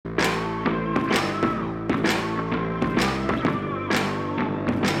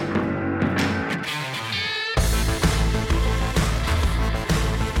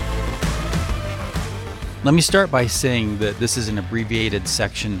Let me start by saying that this is an abbreviated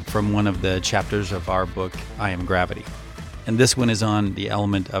section from one of the chapters of our book, I Am Gravity. And this one is on the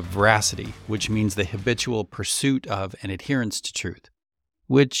element of veracity, which means the habitual pursuit of and adherence to truth,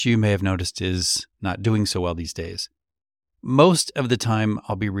 which you may have noticed is not doing so well these days. Most of the time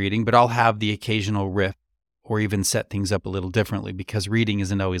I'll be reading, but I'll have the occasional riff or even set things up a little differently because reading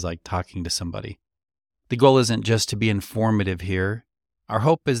isn't always like talking to somebody. The goal isn't just to be informative here. Our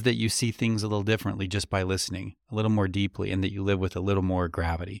hope is that you see things a little differently just by listening, a little more deeply, and that you live with a little more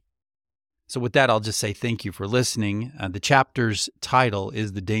gravity. So with that, I'll just say thank you for listening. The chapter's title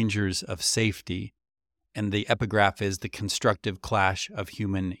is The Dangers of Safety, and the epigraph is The Constructive Clash of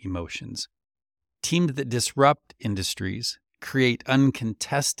Human Emotions. Teams that disrupt industries, create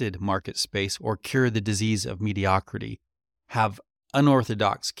uncontested market space, or cure the disease of mediocrity have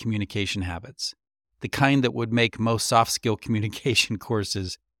unorthodox communication habits, the kind that would make most soft skill communication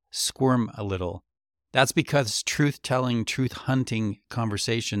courses squirm a little. That's because truth-telling, truth-hunting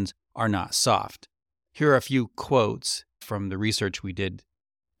conversations are not soft. Here are a few quotes from the research we did,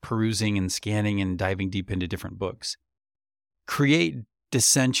 perusing and scanning and diving deep into different books. Create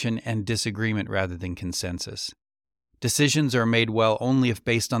dissension and disagreement rather than consensus. Decisions are made well only if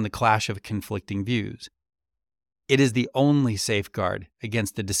based on the clash of conflicting views. It is the only safeguard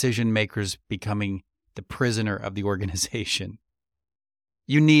against the decision makers becoming the prisoner of the organization.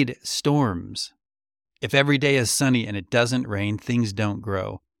 You need storms. If every day is sunny and it doesn't rain, things don't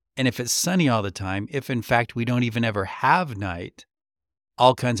grow. And if it's sunny all the time, if in fact we don't even ever have night,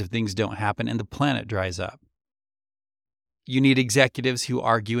 all kinds of things don't happen and the planet dries up. You need executives who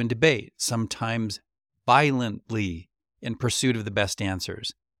argue and debate, sometimes violently, in pursuit of the best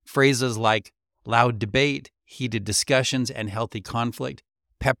answers. Phrases like loud debate, heated discussions, and healthy conflict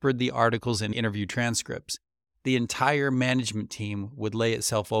peppered the articles and interview transcripts. The entire management team would lay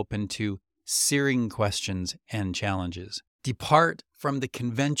itself open to searing questions and challenges. Depart from the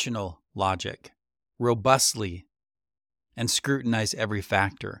conventional logic robustly and scrutinize every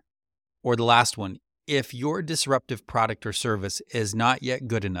factor. Or the last one, if your disruptive product or service is not yet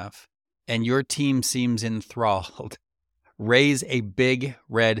good enough and your team seems enthralled, raise a big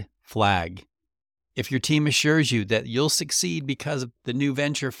red flag. If your team assures you that you'll succeed because the new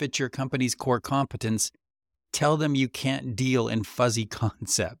venture fits your company's core competence, tell them you can't deal in fuzzy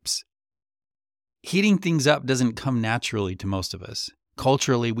concepts. Heating things up doesn't come naturally to most of us.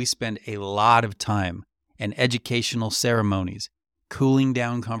 Culturally, we spend a lot of time in educational ceremonies, cooling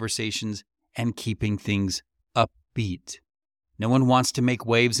down conversations and keeping things upbeat. No one wants to make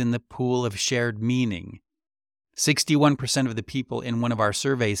waves in the pool of shared meaning. 61% of the people in one of our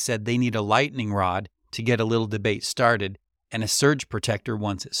surveys said they need a lightning rod to get a little debate started and a surge protector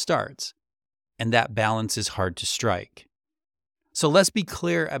once it starts. And that balance is hard to strike. So let's be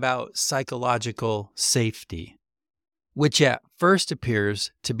clear about psychological safety, which at first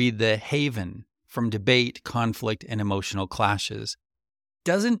appears to be the haven from debate, conflict, and emotional clashes.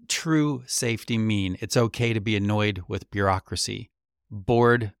 Doesn't true safety mean it's okay to be annoyed with bureaucracy,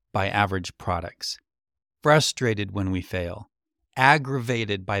 bored by average products, frustrated when we fail,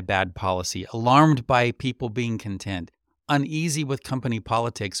 aggravated by bad policy, alarmed by people being content, uneasy with company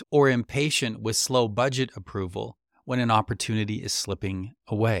politics, or impatient with slow budget approval when an opportunity is slipping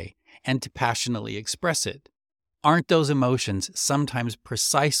away, and to passionately express it? Aren't those emotions sometimes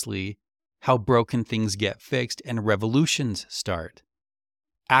precisely how broken things get fixed and revolutions start?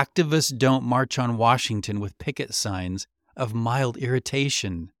 Activists don't march on Washington with picket signs of mild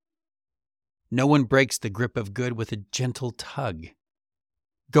irritation. No one breaks the grip of good with a gentle tug.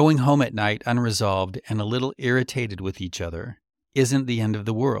 Going home at night unresolved and a little irritated with each other isn't the end of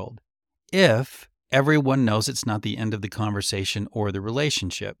the world, if everyone knows it's not the end of the conversation or the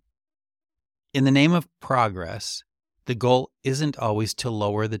relationship. In the name of progress, the goal isn't always to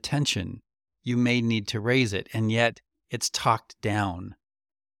lower the tension. You may need to raise it, and yet it's talked down.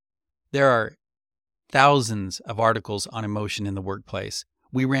 There are thousands of articles on emotion in the workplace.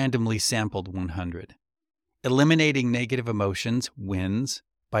 We randomly sampled 100. Eliminating negative emotions wins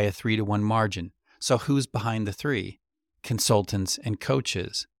by a 3-to-1 margin. So who's behind the 3? Consultants and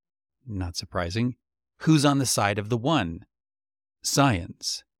coaches. Not surprising. Who's on the side of the 1?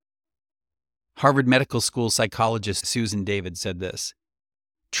 Science. Harvard Medical School psychologist Susan David said this: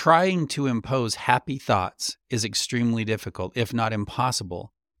 trying to impose happy thoughts is extremely difficult, if not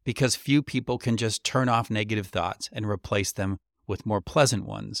impossible, because few people can just turn off negative thoughts and replace them with more pleasant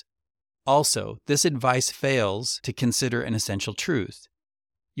ones. Also, this advice fails to consider an essential truth.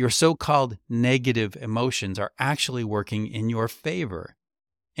 Your so-called negative emotions are actually working in your favor.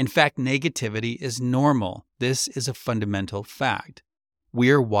 In fact, negativity is normal. This is a fundamental fact.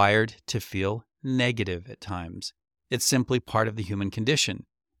 We are wired to feel negative at times. It's simply part of the human condition.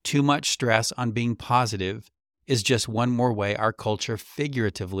 Too much stress on being positive is just one more way our culture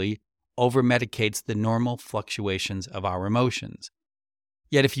figuratively over-medicates the normal fluctuations of our emotions.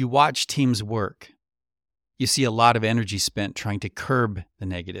 Yet if you watch teams work, you see a lot of energy spent trying to curb the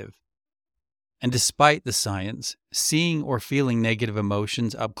negative. And despite the science, seeing or feeling negative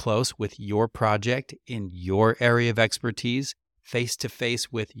emotions up close with your project in your area of expertise, face to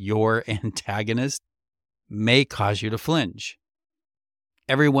face with your antagonist, may cause you to flinch.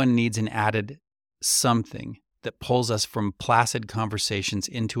 Everyone needs an added something that pulls us from placid conversations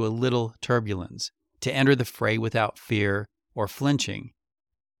into a little turbulence, to enter the fray without fear or flinching.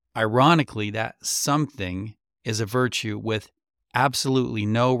 Ironically, that something is a virtue with absolutely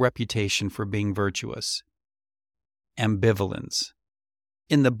no reputation for being virtuous: ambivalence.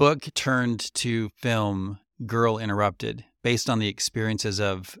 In the book turned to film Girl Interrupted, based on the experiences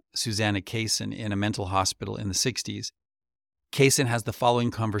of Susanna Kaysen in a mental hospital in the 60s, Kaysen has the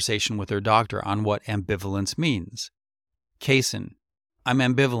following conversation with her doctor on what ambivalence means. Kaysen: I'm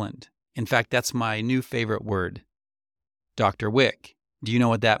ambivalent. In fact, that's my new favorite word. Dr. Wick: do you know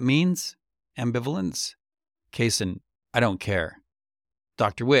what that means? Ambivalence? Kaysen: I don't care.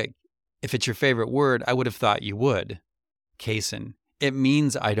 Dr. Wick: if it's your favorite word, I would have thought you would. Kaysen: it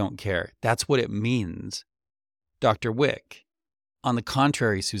means I don't care. That's what it means. Dr. Wick: on the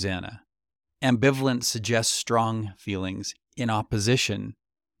contrary, Susanna, ambivalence suggests strong feelings in opposition.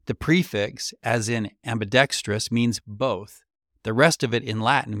 The prefix, as in ambidextrous, means both. The rest of it in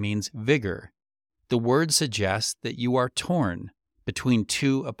Latin means vigor. The word suggests that you are torn between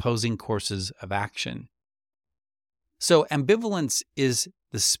two opposing courses of action. So ambivalence is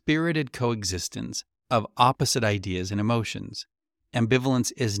the spirited coexistence of opposite ideas and emotions.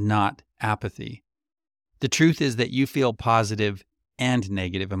 Ambivalence is not apathy. The truth is that you feel positive and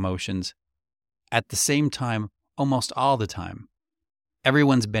negative emotions at the same time almost all the time.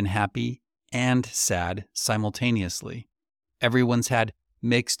 Everyone's been happy and sad simultaneously. Everyone's had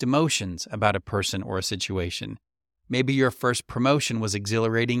mixed emotions about a person or a situation. Maybe your first promotion was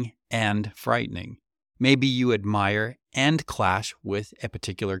exhilarating and frightening. Maybe you admire and clash with a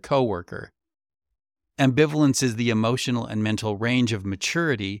particular coworker. Ambivalence is the emotional and mental range of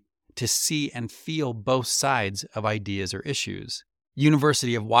maturity to see and feel both sides of ideas or issues.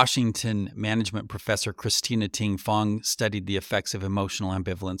 University of Washington management professor Christina Ting Fong studied the effects of emotional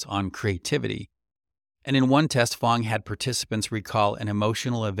ambivalence on creativity. And in one test, Fong had participants recall an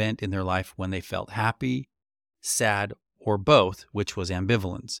emotional event in their life when they felt happy, sad, or both, which was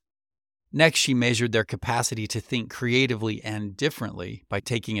ambivalence. Next, she measured their capacity to think creatively and differently by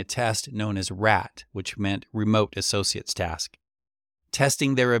taking a test known as RAT, which meant Remote Associates Task,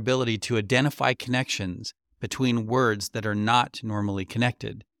 testing their ability to identify connections between words that are not normally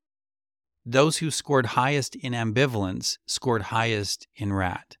connected. Those who scored highest in ambivalence scored highest in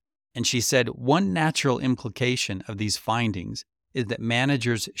RAT. And she said one natural implication of these findings is that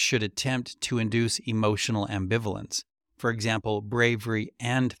managers should attempt to induce emotional ambivalence, for example, bravery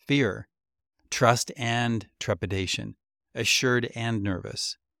and fear, trust and trepidation, assured and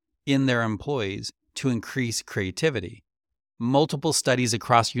nervous, in their employees to increase creativity. Multiple studies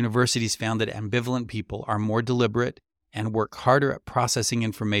across universities found that ambivalent people are more deliberate and work harder at processing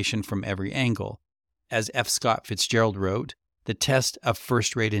information from every angle. As F. Scott Fitzgerald wrote, the test of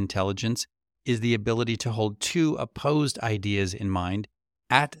first-rate intelligence is the ability to hold two opposed ideas in mind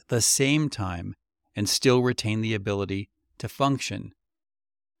at the same time and still retain the ability to function.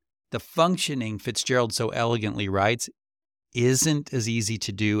 The functioning, Fitzgerald so elegantly writes, isn't as easy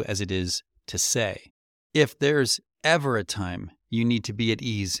to do as it is to say. If there's ever a time you need to be at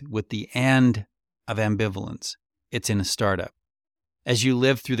ease with the "and" of ambivalence, it's in a startup. As you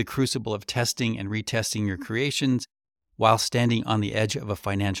live through the crucible of testing and retesting your creations while standing on the edge of a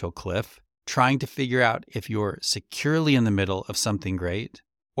financial cliff, trying to figure out if you're securely in the middle of something great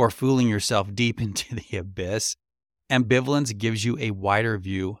or fooling yourself deep into the abyss, ambivalence gives you a wider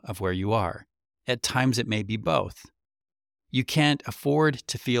view of where you are. At times it may be both. You can't afford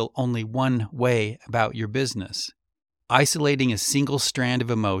to feel only one way about your business. Isolating a single strand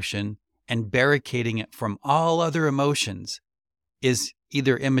of emotion and barricading it from all other emotions is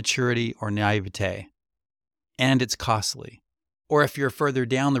either immaturity or naivete, and it's costly. Or if you're further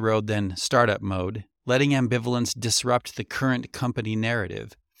down the road than startup mode, letting ambivalence disrupt the current company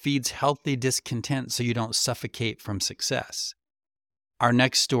narrative feeds healthy discontent so you don't suffocate from success. Our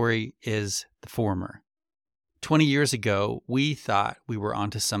next story is the former. 20 years ago, we thought we were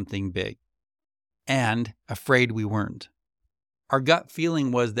onto something big, and afraid we weren't. Our gut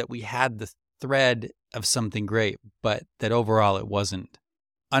feeling was that we had the thread of something great, but that overall it wasn't.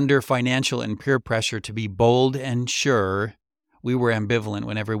 Under financial and peer pressure to be bold and sure, we were ambivalent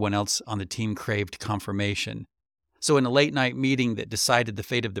when everyone else on the team craved confirmation. So in a late-night meeting that decided the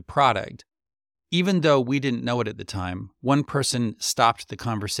fate of the product, even though we didn't know it at the time, one person stopped the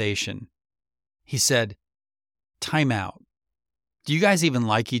conversation. He said, "Time out. Do you guys even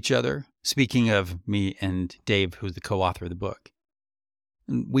like each other?" Speaking of me and Dave, who's the co-author of the book.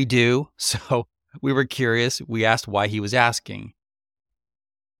 "We do." So we were curious. We asked why he was asking.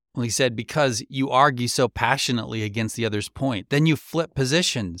 Well, he said, "Because you argue so passionately against the other's point. Then you flip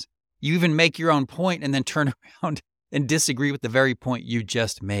positions. You even make your own point and then turn around and disagree with the very point you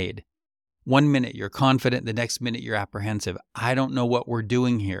just made. One minute you're confident, the next minute you're apprehensive. I don't know what we're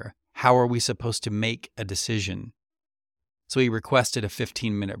doing here. How are we supposed to make a decision?" So he requested a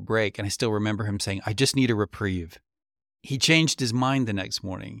 15-minute break, and I still remember him saying, "I just need a reprieve." He changed his mind the next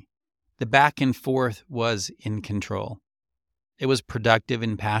morning. The back and forth was in control. It was productive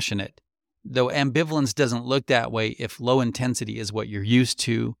and passionate, though ambivalence doesn't look that way if low intensity is what you're used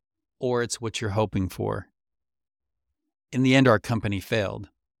to or it's what you're hoping for. In the end, our company failed.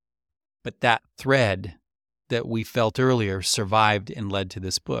 But that thread that we felt earlier survived and led to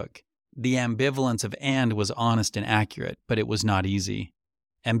this book. The ambivalence of "and" was honest and accurate, but it was not easy.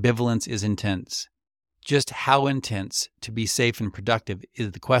 Ambivalence is intense. Just how intense to be safe and productive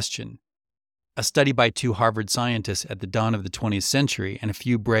is the question. A study by 2 Harvard scientists at the dawn of the 20th century and a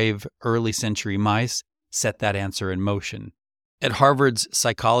few brave early century mice set that answer in motion. At Harvard's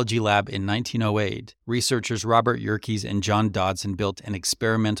psychology lab in 1908, researchers Robert Yerkes and John Dodson built an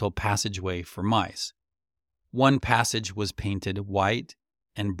experimental passageway for mice. One passage was painted white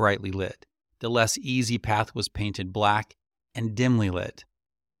and brightly lit. The less easy path was painted black and dimly lit.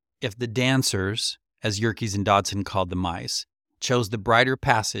 If the dancers, as Yerkes and Dodson called the mice, chose the brighter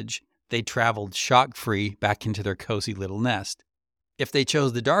passage, they traveled shock-free back into their cozy little nest. If they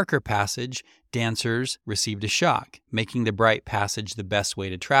chose the darker passage, dancers received a shock, making the bright passage the best way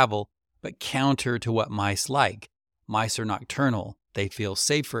to travel, but counter to what mice like. Mice are nocturnal, they feel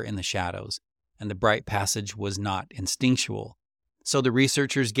safer in the shadows, and the bright passage was not instinctual. So the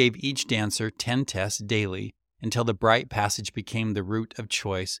researchers gave each dancer 10 tests daily until the bright passage became the route of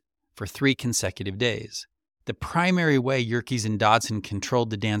choice for 3 consecutive days. The primary way Yerkes and Dodson controlled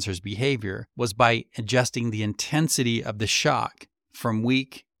the dancers' behavior was by adjusting the intensity of the shock from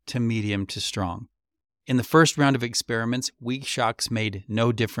weak to medium to strong. In the first round of experiments, weak shocks made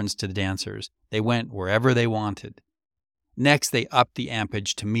no difference to the dancers. They went wherever they wanted. Next, they upped the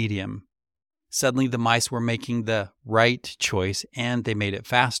ampage to medium. Suddenly, the mice were making the right choice, and they made it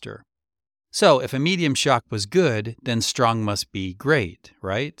faster. So, if a medium shock was good, then strong must be great,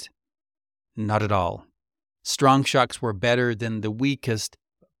 right? Not at all. Strong shocks were better than the weakest,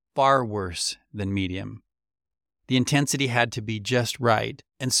 far worse than medium. The intensity had to be just right,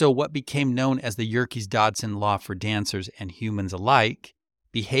 and so what became known as the Yerkes-Dodson law for dancers and humans alike,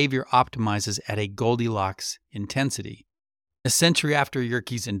 behavior optimizes at a Goldilocks intensity. A century after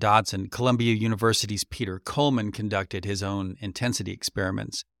Yerkes and Dodson, Columbia University's Peter Coleman conducted his own intensity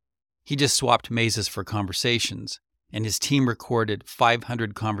experiments. He just swapped mazes for conversations, and his team recorded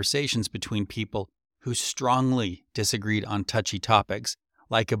 500 conversations between people who strongly disagreed on touchy topics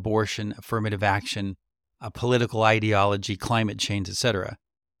like abortion, affirmative action, a political ideology, climate change, etc.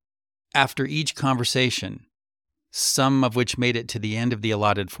 After each conversation, some of which made it to the end of the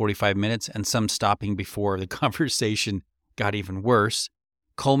allotted 45 minutes and some stopping before the conversation got even worse,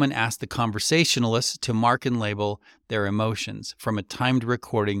 Coleman asked the conversationalists to mark and label their emotions from a timed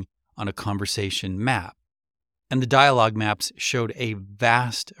recording on a conversation map. And the dialogue maps showed a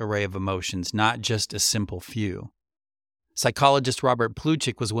vast array of emotions, not just a simple few. Psychologist Robert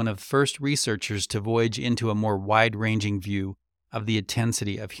Plutchik was one of the first researchers to voyage into a more wide-ranging view of the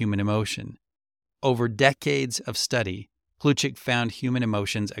intensity of human emotion. Over decades of study, Plutchik found human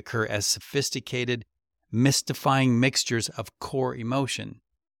emotions occur as sophisticated, mystifying mixtures of core emotion.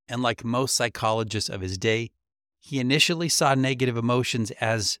 And like most psychologists of his day, he initially saw negative emotions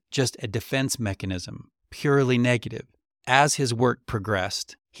as just a defense mechanism, purely negative. As his work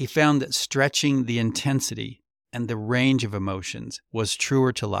progressed, he found that stretching the intensity and the range of emotions was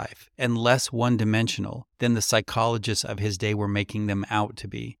truer to life and less one-dimensional than the psychologists of his day were making them out to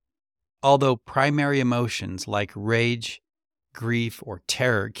be. Although primary emotions like rage, grief, or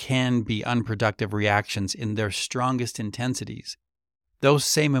terror can be unproductive reactions in their strongest intensities, those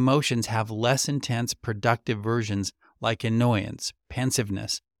same emotions have less intense productive versions like annoyance,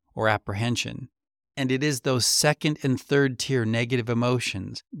 pensiveness, or apprehension. And it is those second and third tier negative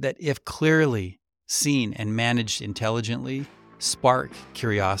emotions that, if clearly seen and managed intelligently, spark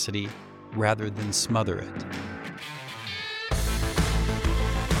curiosity rather than smother it.